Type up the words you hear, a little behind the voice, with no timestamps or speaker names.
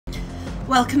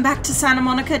Welcome back to Santa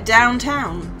Monica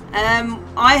downtown.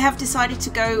 I have decided to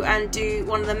go and do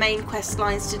one of the main quest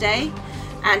lines today,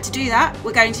 and to do that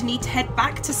we're going to need to head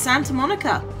back to Santa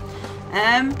Monica.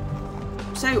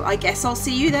 So I guess I'll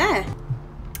see you there.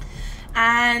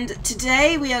 And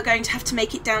today we are going to have to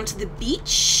make it down to the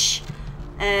beach,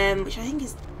 which I think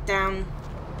is down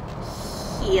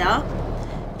here.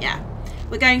 Yeah,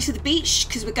 we're going to the beach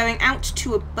because we're going out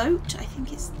to a boat. I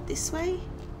think it's this way.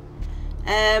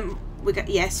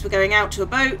 Yes, we're going out to a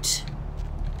boat,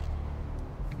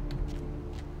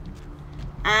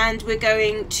 and we're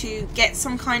going to get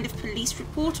some kind of police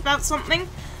report about something.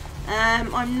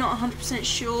 I'm not 100%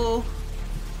 sure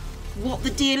what the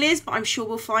deal is, but I'm sure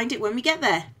we'll find it when we get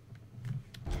there.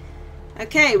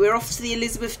 Okay, we're off to the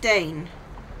Elizabeth Dane.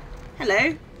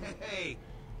 Hello. Hey,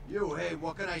 you. Hey,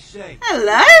 what can I say?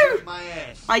 Hello. My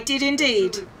ass. I did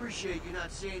indeed. I really appreciate you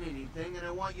not saying anything, and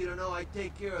I want you to know I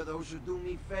take care of those who do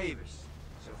me favors.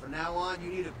 So from now on, you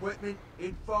need equipment,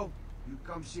 info, you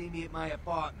come see me at my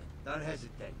apartment. Don't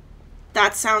hesitate.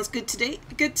 That sounds good to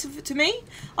me.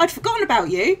 I'd forgotten about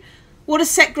you. What a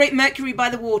set great Mercury by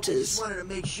the waters. Just wanted to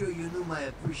make sure you knew my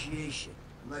appreciation.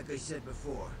 And like I said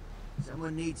before,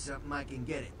 someone needs something, I can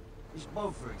get it. This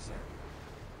boat, for example.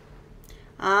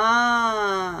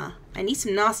 Ah, I need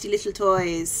some nasty little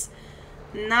toys.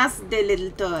 Nasty little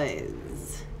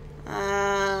toys.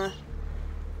 I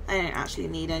don't actually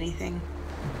need anything.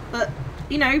 But,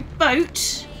 you know,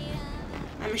 boat.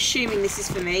 I'm assuming this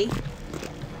is for me.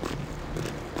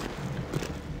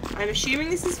 I'm assuming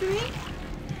this is for me?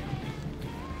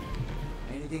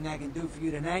 Anything I can do for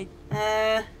you tonight?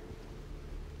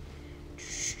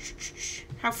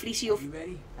 How fleecy your... You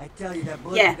ready? I tell you that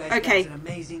blood yeah, you guys okay. got's an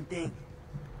amazing thing.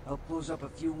 Help close up a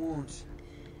few wounds.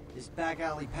 This back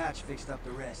alley patch fixed up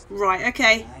the rest. Right,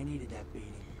 okay. I needed that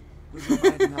beating. Good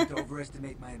reminder not to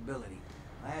overestimate my ability.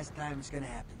 Last time it's gonna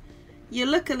happen. You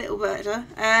look a little better.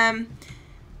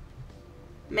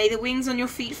 May the wings on your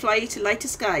feet fly you to lighter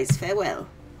skies. Farewell.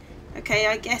 Okay,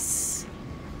 I guess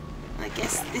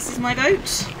this is my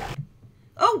boat.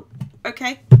 Oh,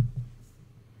 okay.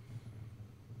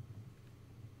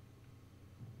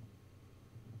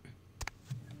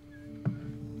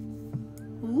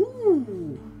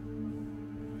 Ooh.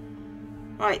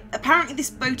 Right, apparently this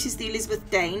boat is the Elizabeth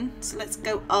Dane, so let's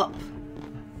go up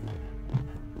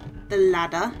the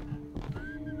ladder.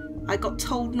 I got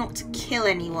told not to kill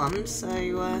anyone, so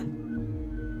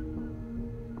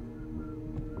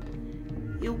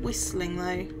you're whistling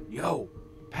though. Yo,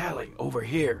 Pally, over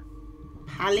here.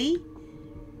 Pally?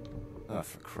 Oh,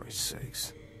 for Christ's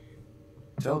sakes.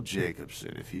 Tell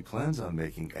Jacobson if he plans on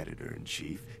making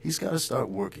editor-in-chief, he's got to start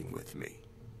working with me.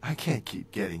 I can't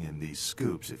keep getting him these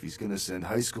scoops if he's going to send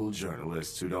high school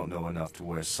journalists who don't know enough to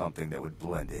wear something that would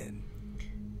blend in.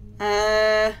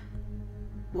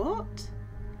 What?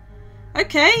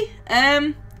 Okay,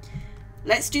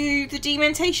 let's do the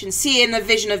dementation. See in the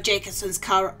vision of Jacobson's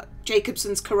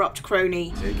corrupt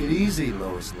crony. Take it easy,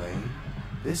 Lois Lane.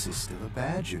 This is still a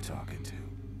badge you're talking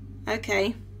to.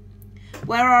 Okay.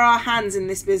 Where are our hands in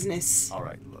this business? All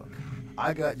right, look.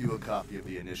 I got you a copy of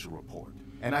the initial report,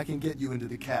 and I can get you into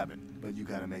the cabin, but you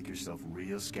gotta make yourself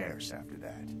real scarce after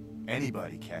that.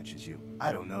 Anybody catches you,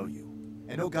 I don't know you.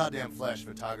 And no goddamn flash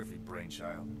photography,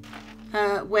 brainchild.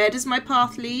 Where does my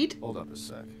path lead? Hold up a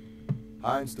sec.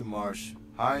 Hines to Marsh.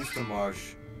 Hines to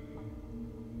Marsh.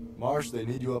 Marsh, they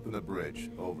need you up in the bridge.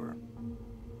 Over.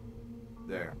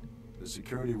 There. The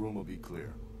security room will be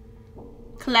clear.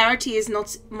 Clarity is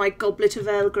not my goblet of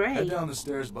Earl Grey. Head down the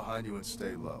stairs behind you and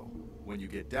stay low. When you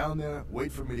get down there,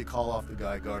 wait for me to call off the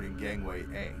guy guarding gangway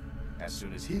A. As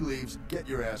soon as he leaves, get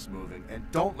your ass moving and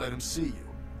don't let him see you.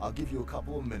 I'll give you a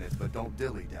couple of minutes, but don't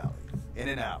dilly-dally. In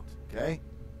and out, okay?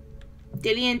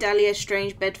 Dilly and dally are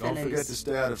strange bedfellows. Don't forget to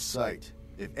stay out of sight.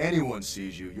 If anyone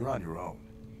sees you, you're on your own.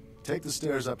 Take the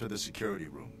stairs up to the security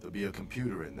room. There'll be a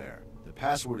computer in there. The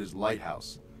password is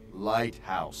Lighthouse.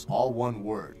 Lighthouse. All one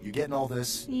word. You getting all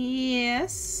this?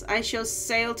 Yes. I shall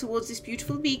sail towards this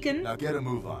beautiful beacon. Now get a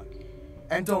move on.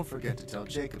 And don't forget to tell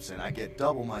Jacobson I get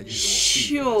double my usual fee.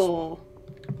 Sure.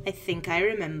 I think I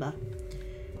remember.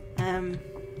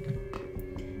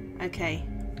 Okay.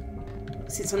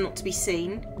 Since I'm not to be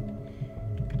seen.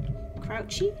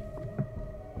 Crouchy?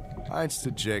 Hines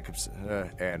to Jacobson.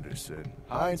 Anderson.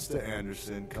 Hines to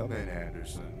Anderson. Come in,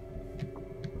 Anderson.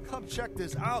 Come check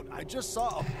this out. I just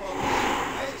saw a boat.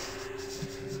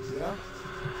 Yeah?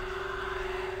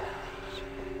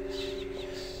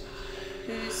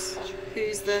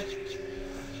 Who's the...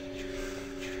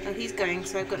 Oh, he's going,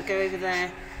 so I've got to go over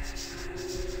there.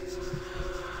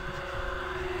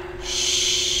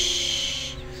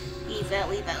 Shh. Be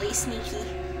very, very sneaky.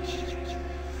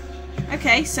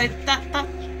 Okay, so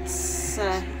that's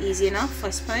easy enough, I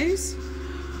suppose.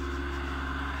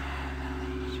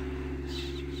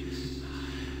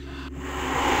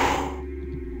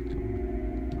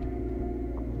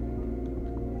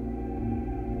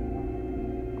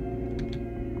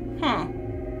 Huh.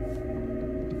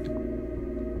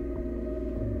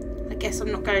 I guess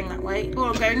I'm not going that way. Or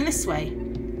I'm going this way.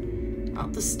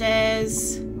 Up the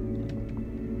stairs.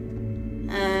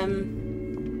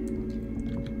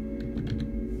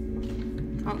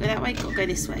 Can't go that way, gotta go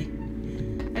this way.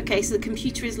 Okay, so the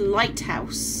computer is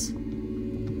Lighthouse.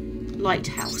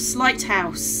 Lighthouse.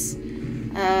 Lighthouse.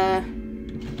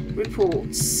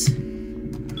 Reports.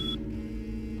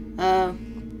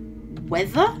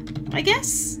 Weather, I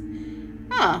guess?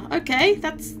 Ah, okay,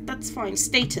 that's fine.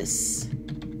 Status.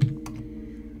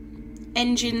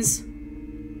 Engines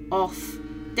off.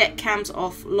 Deck cams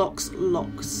off. Locks.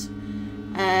 Log.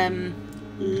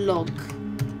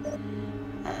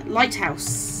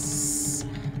 Lighthouse.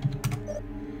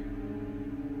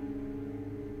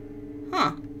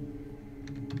 Huh.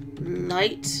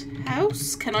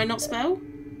 Lighthouse? Can I not spell?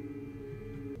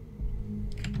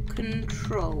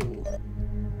 Control.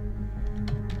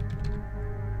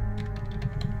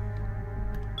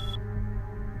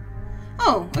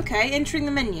 Oh, okay, entering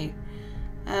the menu.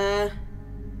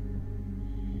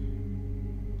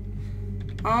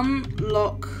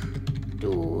 Unlock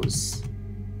doors.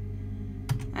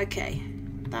 Okay,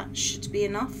 that should be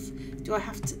enough. Do I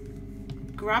have to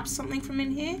grab something from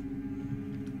in here?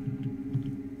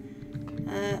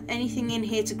 Anything in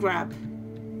here to grab?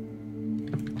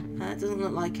 It doesn't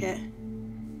look like it.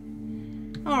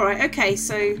 Alright, okay,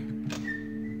 so...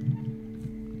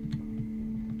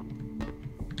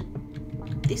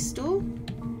 this door?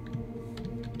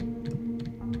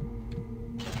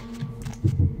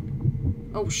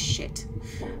 Oh shit.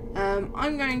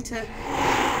 I'm going to...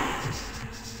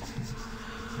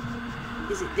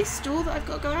 Is it this door that I've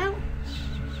got to go out?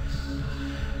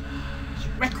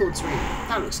 Records room.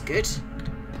 That looks good.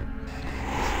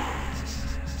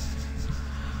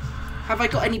 Have I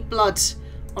got any blood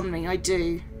on me? I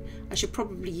do. I should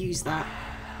probably use that.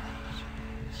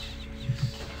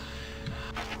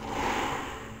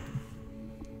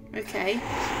 Okay.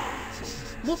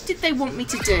 What did they want me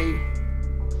to do?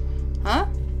 Huh?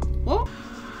 What?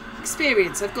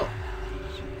 Experience. I've got...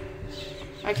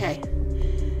 Okay.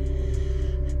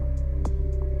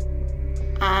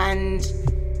 And...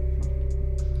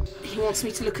 he wants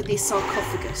me to look at the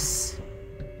sarcophagus.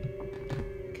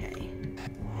 Okay.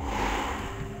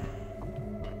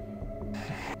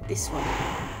 This one.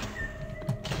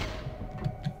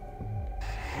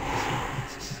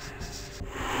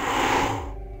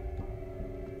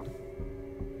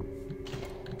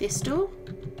 This door?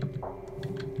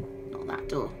 Not that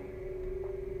door.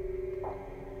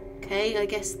 Okay, I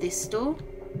guess this door.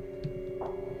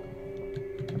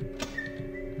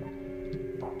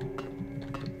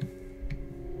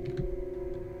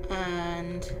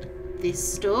 And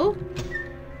this door.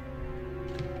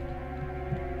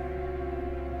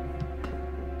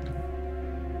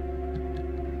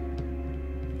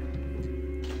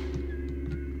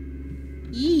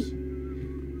 Yee.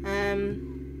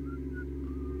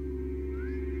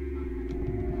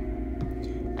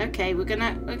 Okay, we're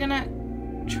gonna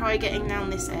try getting down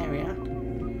this area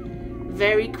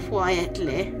very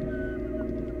quietly.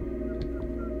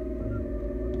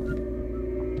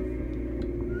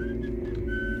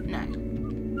 No.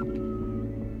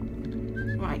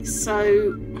 Right,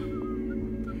 so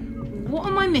what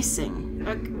am I missing?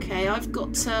 Okay, I've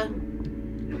got to...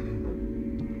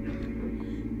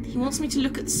 he wants me to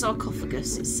look at the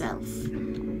sarcophagus itself.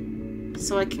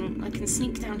 So I can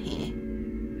sneak down here.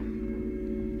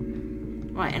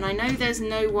 Right, and I know there's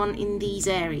no one in these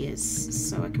areas,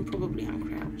 so I can probably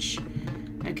uncrouch.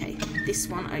 Okay, this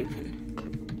one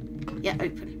open. Yeah,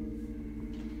 open.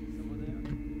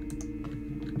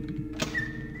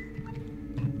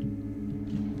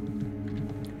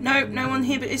 No, no one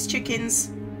here but his chickens.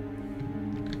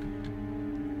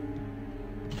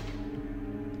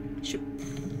 Should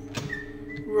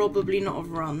probably not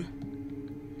have run.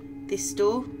 This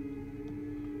door.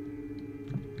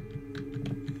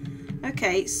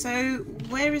 Okay, so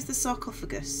where is the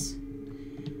sarcophagus?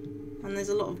 And there's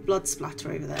a lot of blood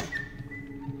splatter over there.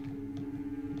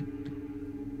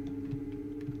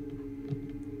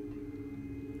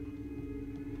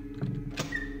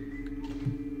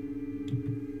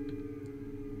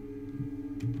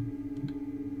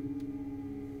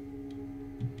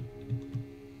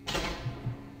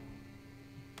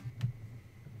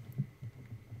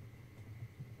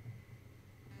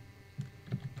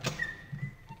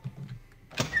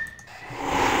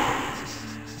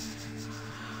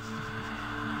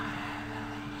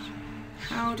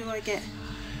 How do I get...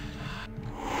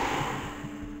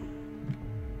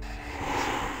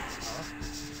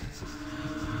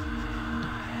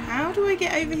 How do I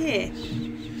get over here?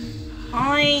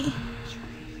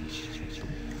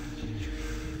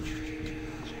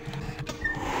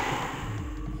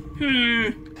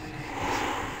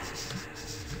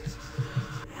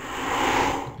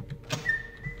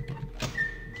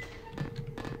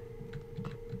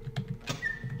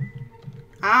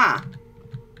 Ah.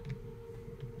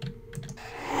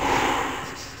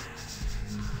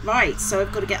 Right, so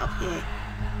I've got to get up here.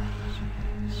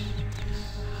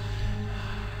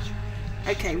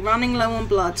 Okay, running low on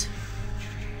blood.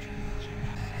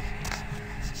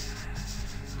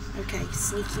 Okay,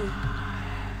 sneaking.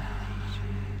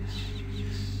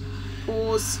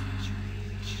 Pause.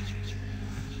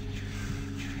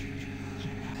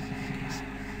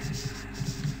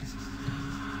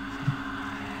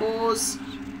 Pause.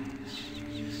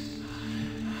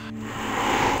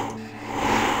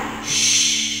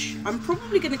 Shh. I'm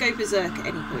probably going to go berserk at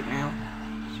any point now.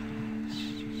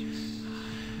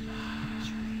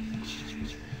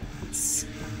 Let's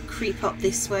creep up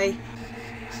this way.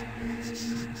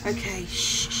 Okay.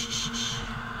 Shh, shh, shh.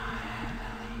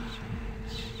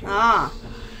 Ah.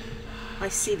 I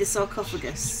see the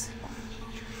sarcophagus.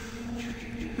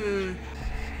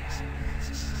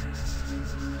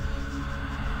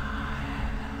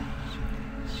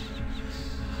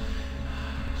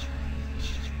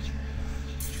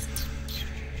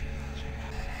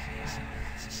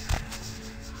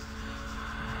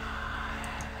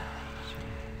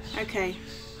 Okay,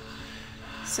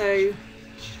 so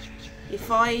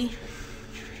if I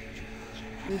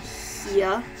am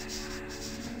here,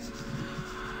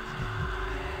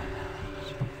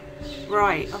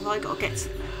 right, have I got to get to...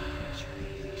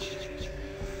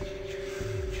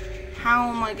 How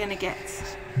am I going to get...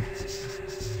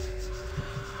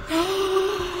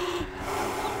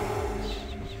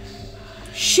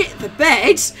 Shit, the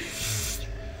bed!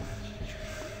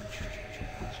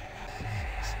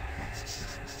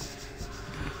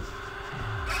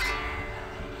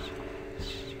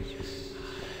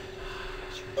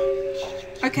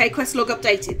 Okay, quest log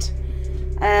updated.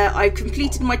 I've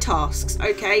completed my tasks.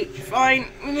 Okay, fine,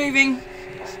 we're moving.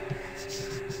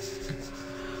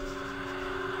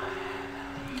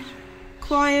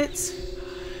 Quiet.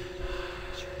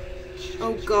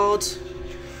 Oh god.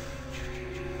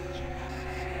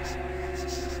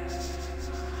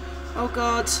 Oh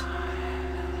god.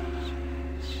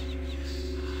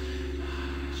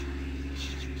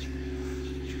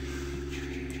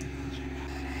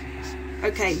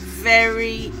 Okay,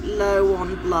 very low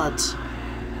on blood.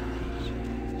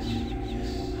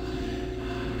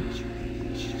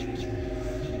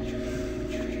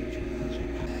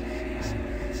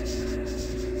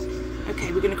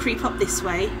 Okay, we're going to creep up this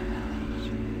way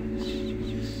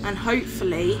and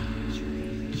hopefully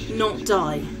not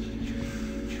die.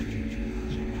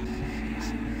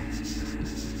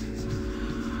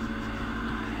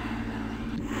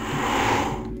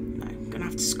 No, I'm going to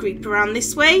have to creep around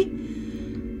this way.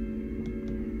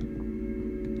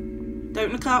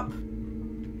 Don't look up.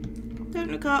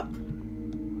 Don't look up.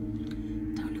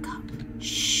 Don't look up.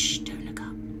 Shh, don't look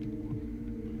up.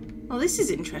 Oh, this is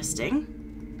interesting.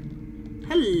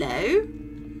 Hello.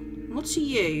 What are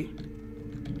you?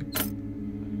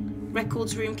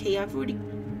 Records room key. I've already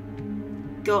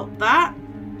got that.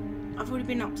 I've already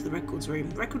been up to the records room.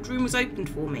 The records room was opened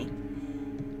for me.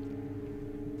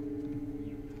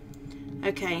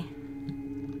 Okay.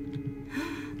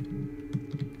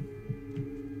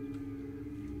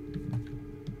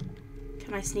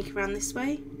 Can I sneak around this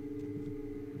way?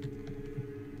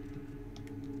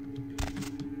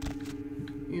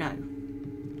 No.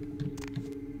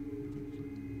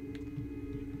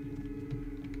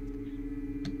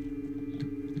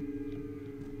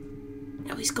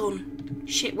 Oh, he's gone.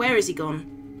 Shit, where is he gone?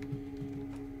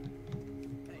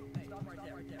 Hey, stop right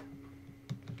there.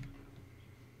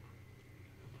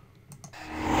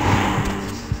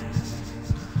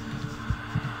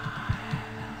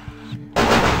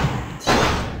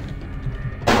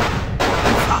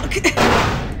 Fuck.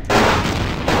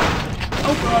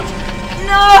 Oh god.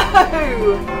 No!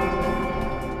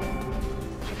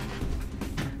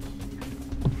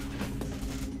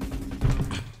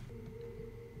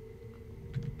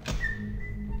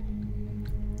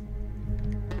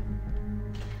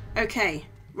 Okay,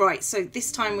 right, so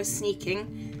this time we're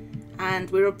sneaking and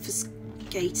we're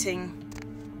obfuscating.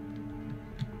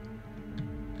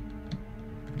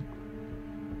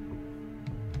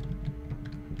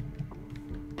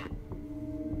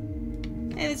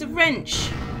 Hey, there's a wrench.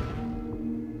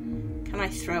 Can I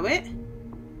throw it?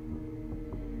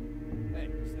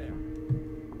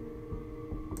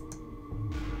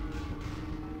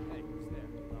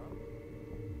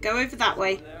 Go over that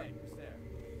way.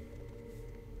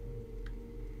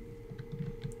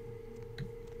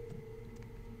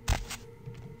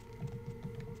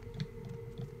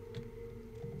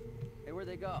 Hey, where'd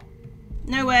they go?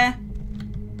 Nowhere.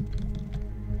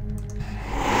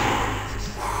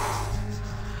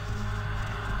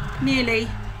 Nearly.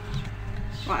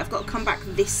 Right, I've got to come back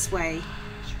this way.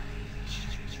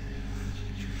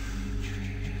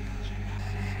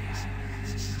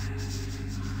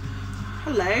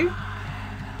 Hello.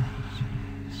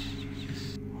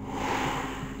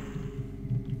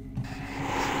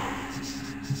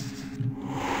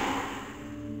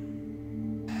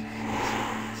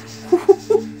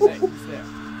 Hey, who's there?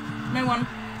 No one.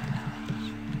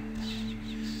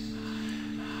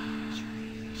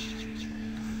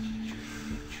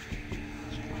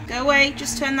 Go away,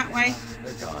 just turn that way.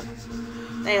 They're gone.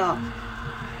 They are.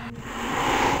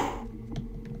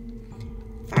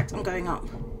 In fact, I'm going up.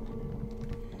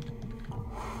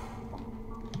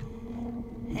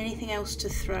 Anything else to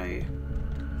throw?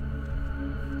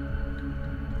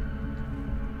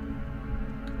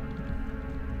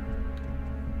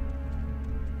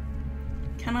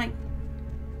 Can I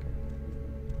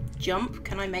jump?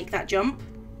 Can I make that jump?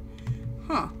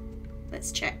 Huh.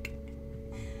 Let's check.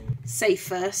 Save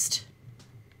first.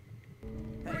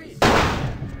 Hey.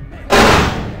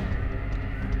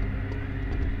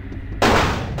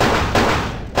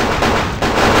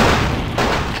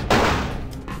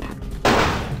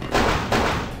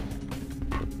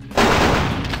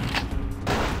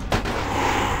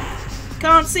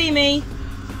 Can't see me.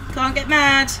 Can't get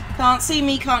mad. Can't see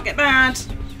me. Can't get mad.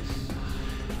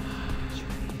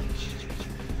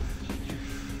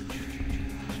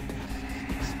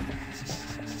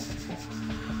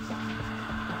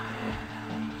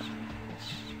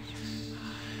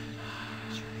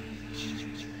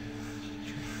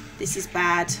 This is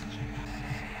bad.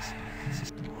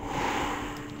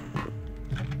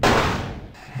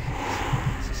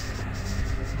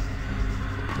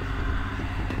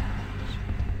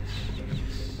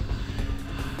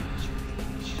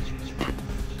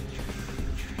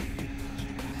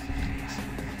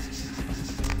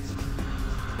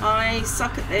 I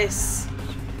suck at this.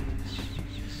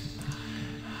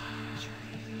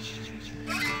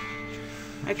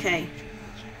 Okay.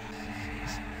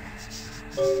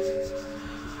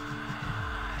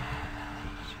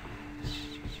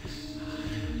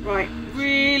 Right,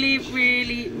 really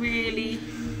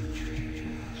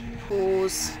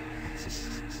pause.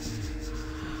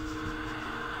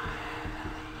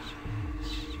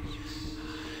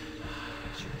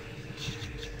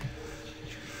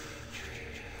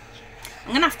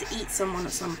 I'm gonna have to eat someone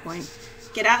at some point.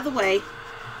 Get out of the way.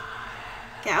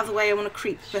 Get out of the way, I want to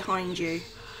creep behind you.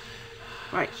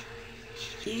 Right.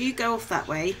 You go off that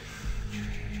way.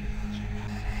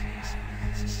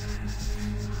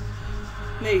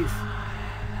 Move.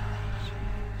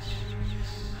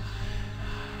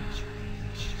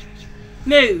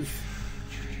 Move.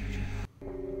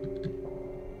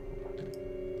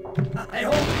 Hey,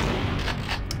 hold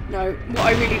it. No, what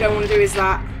I really don't want to do is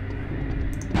that.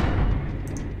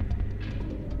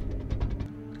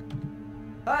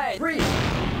 Hey, freeze.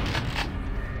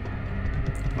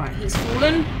 Right, he's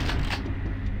fallen.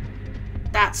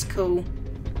 That's cool.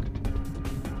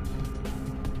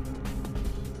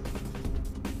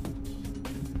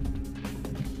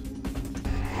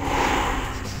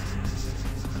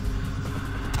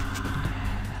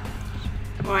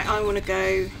 Right, I want to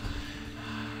go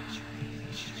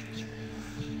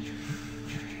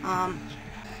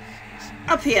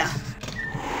up here.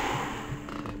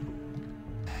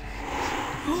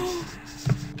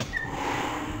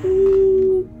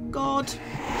 Oh God.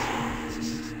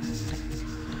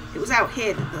 It was out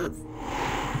here that the...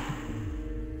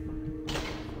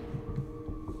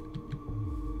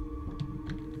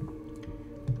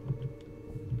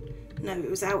 No, it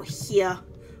was out here,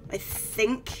 I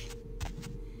think.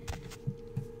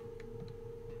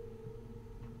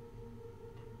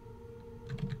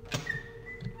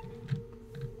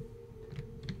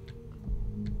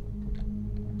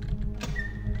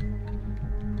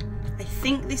 I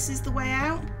think this is the way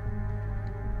out.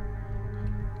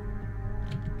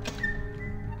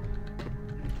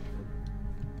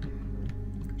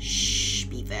 Shh,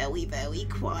 be very, very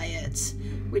quiet.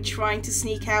 We're trying to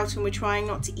sneak out and we're trying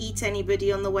not to eat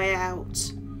anybody on the way out.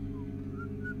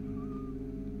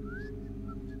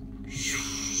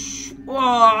 Shh. Whoa,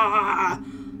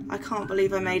 I can't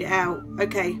believe I made it out.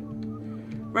 Okay.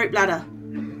 Rope ladder.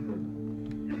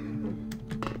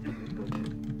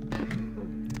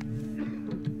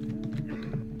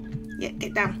 Yeah,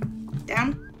 get down.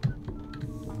 Down.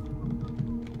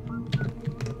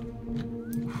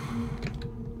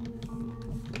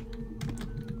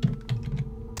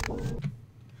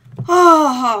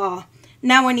 Ah,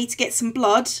 now I need to get some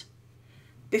blood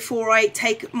before I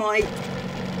take my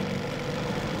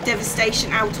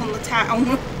devastation out on the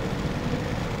town.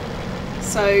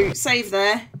 So, save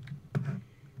there.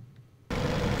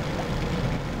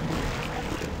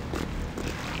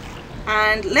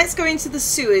 And let's go into the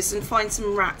sewers and find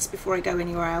some rats before I go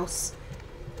anywhere else.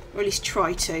 Or at least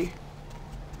try to.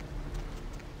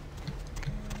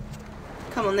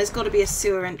 Come on, there's got to be a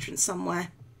sewer entrance somewhere.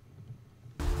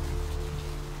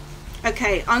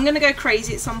 Okay, I'm going to go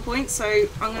crazy at some point, so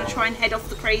I'm going to try and head off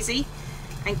the crazy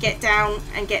and get down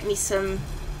and get me some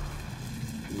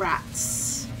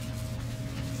rats.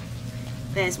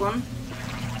 There's one.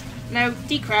 No,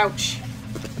 decrouch.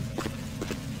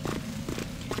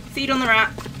 Feed on the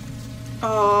rat.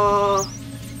 Oh.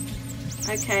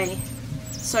 Okay.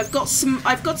 So I've got some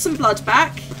blood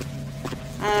back.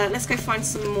 Let's go find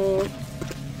some more.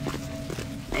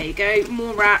 There you go,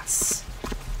 more rats.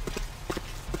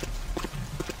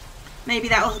 Maybe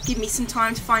that'll give me some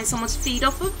time to find someone to feed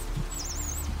off of.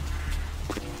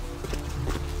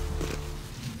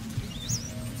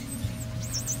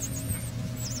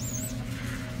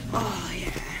 Oh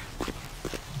yeah.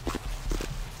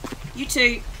 You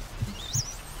too.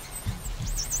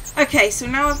 Okay, so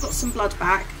now I've got some blood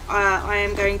back. I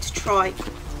am going to try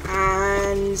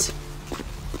and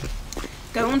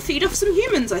go and feed off some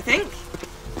humans, I think.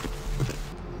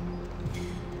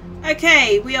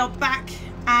 Okay, we are back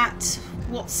at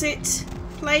what's it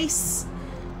place,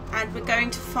 and we're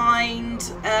going to find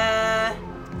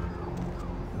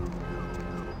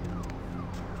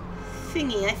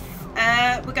thingy.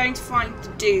 We're going to find the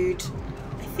dude.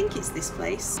 I think it's this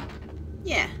place.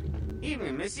 Yeah.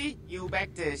 Evening, Missy. You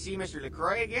back to see Mr.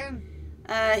 LaCroix again?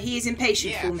 He is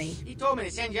impatient for me. He told me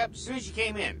to send you up as soon as you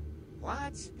came in.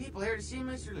 What? People here to see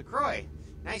Mr. LaCroix.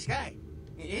 Nice guy.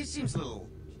 He seems a little...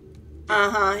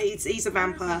 Uh-huh, he's a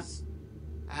vampire.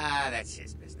 That's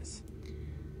his business.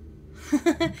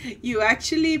 You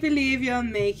actually believe you're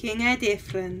making a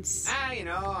difference. You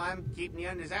know, I'm keeping the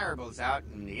undesirables out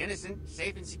and the innocent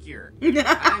safe and secure.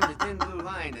 I'm the thin blue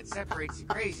line that separates the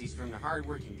crazies from the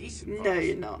hard-working decent folks. No,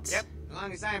 you're not. Yep, as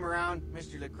long as I'm around,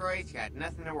 Mr. LaCroix's got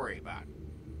nothing to worry about.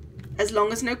 As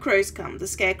long as no crows come, the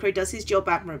Scarecrow does his job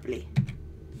admirably.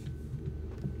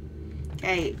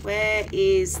 Okay, where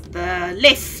is the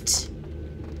lift?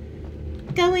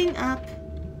 Going up.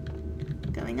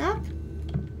 Going up.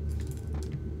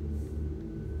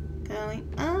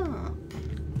 Going up.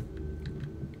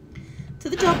 To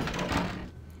the top.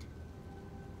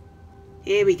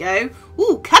 Here we go.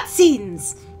 Ooh,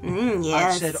 cutscenes.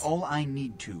 Yes. I've said all I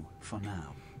need to for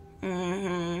now.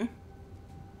 Mm-hmm.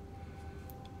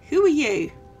 Who are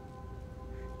you?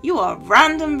 You are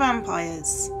random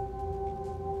vampires.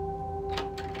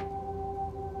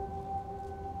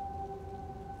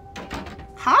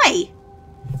 Hi.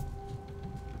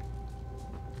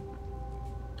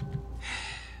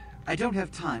 I don't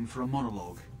have time for a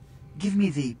monologue. Give me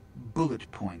the bullet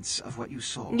points of what you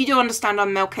saw. You do understand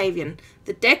I'm Malkavian.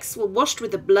 The decks were washed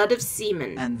with the blood of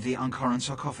seamen. And the Ankaran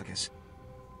sarcophagus.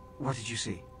 What did you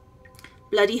see?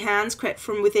 Bloody hands crept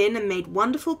from within and made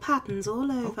wonderful patterns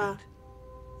all over.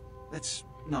 Let's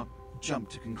not jump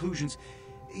to conclusions.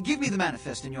 Give me the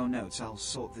manifest in your notes. I'll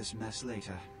sort this mess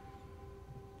later.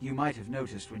 You might have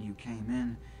noticed when you came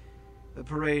in the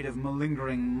parade of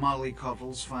malingering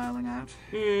mollycoddles filing out.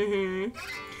 Mm-hmm.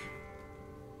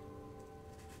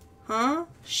 Huh?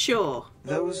 Sure.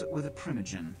 Those were the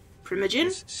Primogen. Primogen?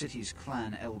 This city's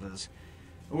clan elders.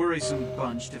 A worrisome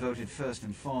bunch devoted first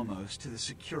and foremost to the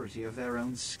security of their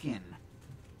own skin.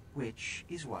 Which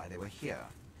is why they were here.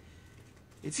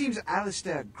 It seems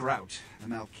Alistair Grout, the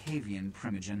Malkavian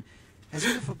Primogen, has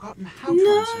either forgotten how to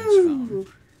answer his phone,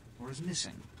 or is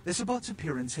missing. The Sabbat's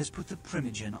appearance has put the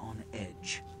Primogen on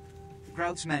edge.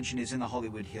 Grout's mansion is in the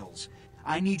Hollywood Hills.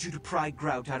 I need you to pry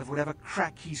Grout out of whatever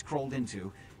crack he's crawled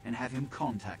into, and have him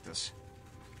contact us.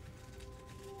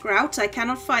 Grout, I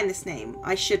cannot find this name.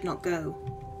 I should not go.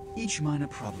 Each minor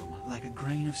problem, like a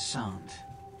grain of sand.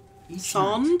 Each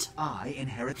Sand? night, I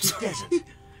inherit the desert. Sand?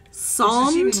 It's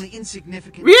the seemingly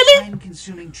insignificant, Really?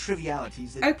 time-consuming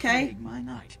trivialities that Okay. plague my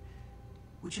night.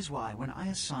 Which is why, when I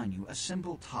assign you a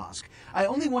simple task, I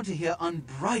only want to hear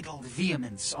unbridled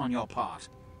vehemence on your part.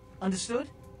 Understood?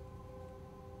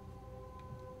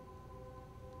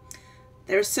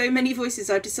 There are so many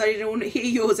voices, I've decided I don't want to hear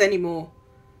yours anymore.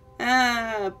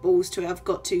 Ah, balls to it, I've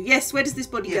got to. Yes, where does this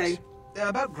body Yes. go?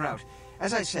 About Grout.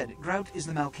 As I said, Grout is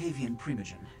the Malkavian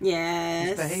Primogen. Yes.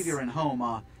 His behavior and home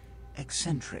are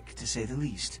eccentric, to say the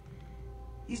least.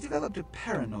 He's developed a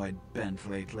paranoid bent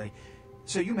lately,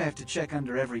 so you may have to check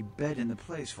under every bed in the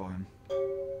place for him.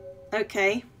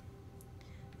 Okay.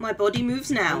 My body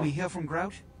moves When now. we hear from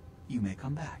Grout, you may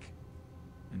come back.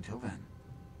 Until then.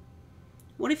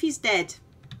 What if he's dead?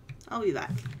 I'll be back.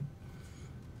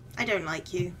 I don't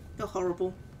like you. You're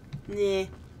horrible. Nah.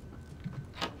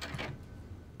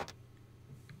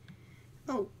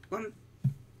 Oh,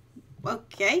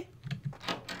 okay.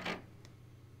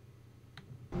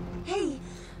 Hey.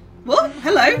 What?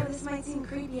 Hello? I know this might seem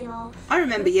creepy and all. I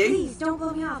remember but you. Please, don't blow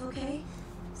me off, okay?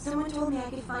 Someone told me I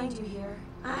could find you here.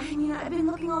 I mean, I've been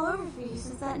looking all over for you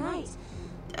since that night.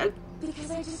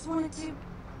 Because I just wanted to...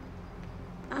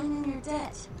 I'm in your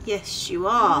debt. Yes, you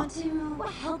I are. want to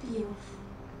help you.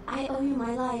 I owe you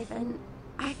my life, and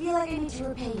I feel like I need to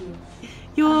repay you.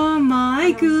 You're my I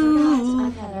almost forgot. ghoul.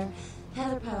 I'm Heather.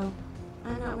 Heather Poe.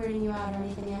 I'm not weirding you out or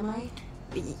anything, am I?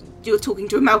 You're talking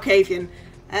to a Malkavian.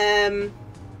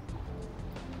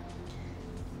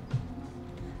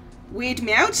 Weird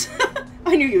me out?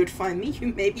 I knew you would find me.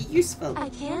 You may be useful. I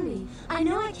can be. I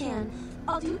know I can.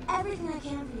 I'll do everything I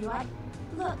can for you.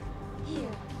 Look.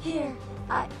 Here.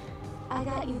 I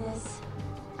got you this.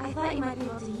 I thought you might be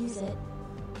able to use it.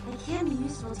 I can be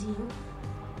useful to you.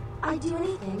 I'd do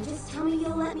anything. Just tell me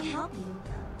you'll let me help you.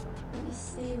 Let me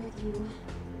stay with you.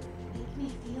 Make me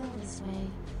feel this way.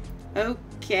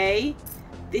 Okay.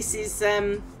 This is,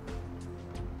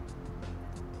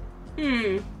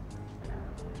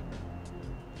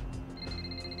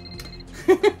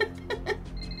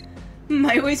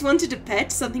 I always wanted a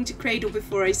pet, something to cradle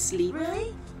before I sleep.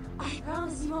 Really? I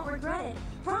promise you won't regret it.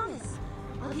 Promise.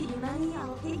 I'll get you money,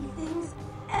 I'll get you things,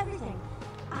 everything.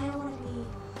 I want to be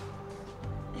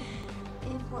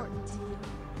important to you.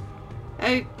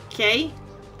 Okay.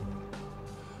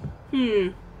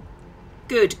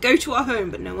 Good. Go to our home,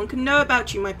 but no one can know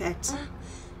about you, my pet.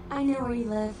 I know where you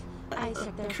live. I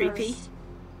checked there Creepy. first.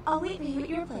 I'll wait for you at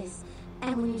your place.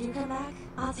 And when you do come back,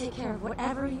 I'll take care of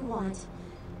whatever you want.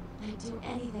 I'd do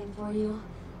anything for you.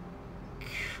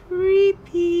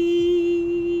 Creepy.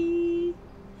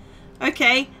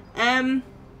 Okay.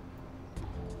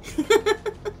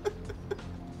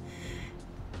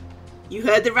 You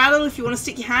heard the rattle. If you want to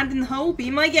stick your hand in the hole, be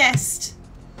my guest.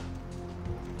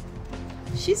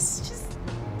 She's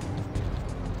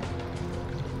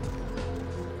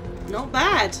not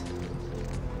bad.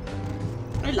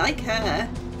 I like her.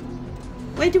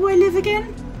 Where do I live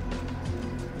again?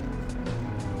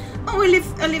 Oh, I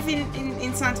live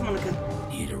in Santa Monica.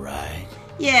 Need a ride?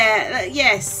 Yeah,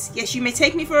 yes, you may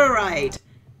take me for a ride.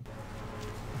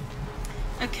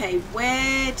 Okay,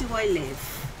 where do I live?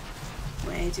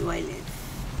 Where do I live?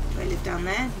 Do I live down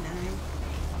there?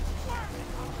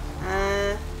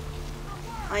 No.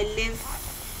 I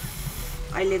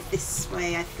live this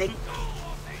way, I think.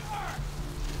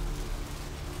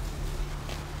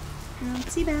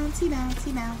 Bouncy, bouncy,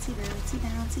 bouncy, bouncy, bouncy,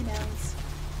 bouncy, bounce.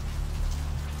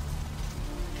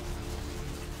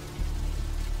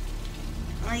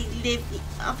 I live the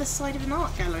other side of an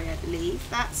art gallery, I believe.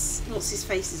 That's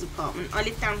What's-His-Face's apartment. I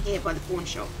live down here by the pawn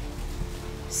shop.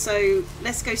 So,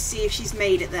 let's go see if she's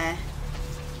made it there.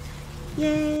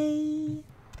 Yay!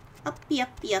 Uppy,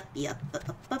 uppy, uppy, up, up,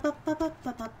 up, up, up, up,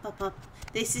 up, up, up, up.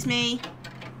 This is me.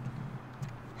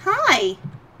 Hi!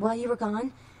 While you were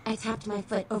gone, I tapped my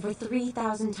foot over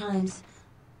 3,000 times.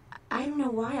 I don't know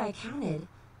why I counted.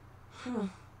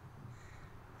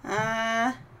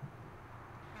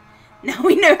 Now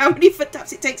we know how many foot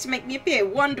taps it takes to make me appear.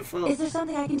 Wonderful. Is there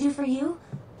something I can do for you?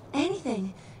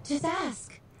 Anything. Just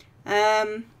ask.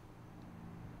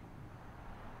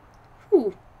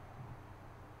 Ooh.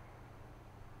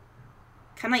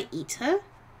 Can I eat her?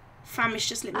 Famish,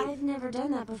 just let me... I've never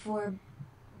done that before.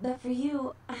 But for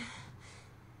you...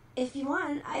 If you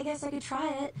want, I guess I could try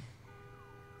it.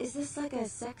 Is this like a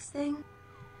sex thing?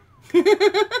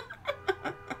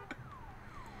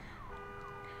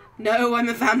 No, I'm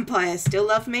a vampire. Still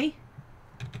love me?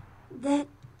 That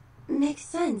makes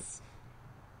sense.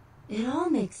 It all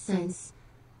makes sense.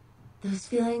 Those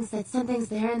feelings that something's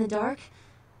there in the dark,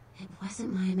 it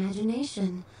wasn't my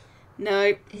imagination.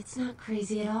 No. It's not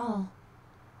crazy at all.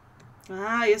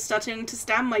 Ah, you're starting to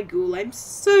stand my ghoul. I'm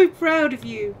so proud of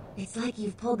you. It's like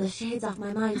you've pulled the shades off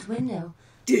my mind's window.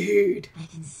 Dude. I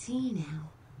can see now.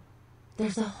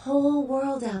 There's a whole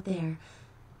world out there.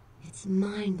 It's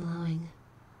mind-blowing.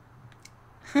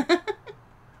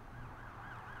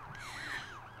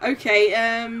 Okay,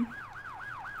 and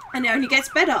it only gets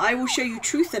better. I will show you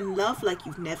truth and love like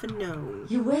you've never known.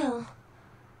 You will.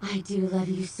 I do love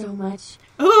you so much.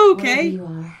 Oh, okay.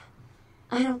 Wherever you are.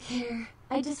 I don't care.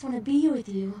 I just want to be with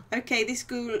you. Okay, this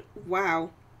ghoul...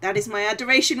 Wow. That is my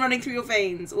adoration running through your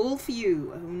veins. All for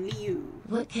you. Only you.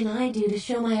 What can I do to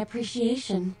show my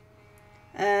appreciation?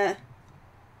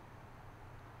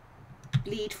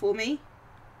 lead for me.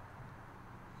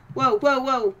 Whoa, whoa,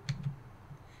 whoa.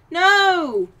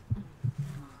 No!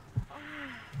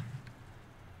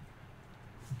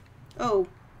 Oh.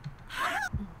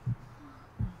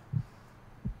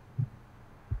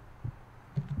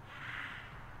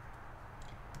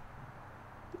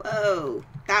 Whoa,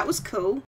 that was cool.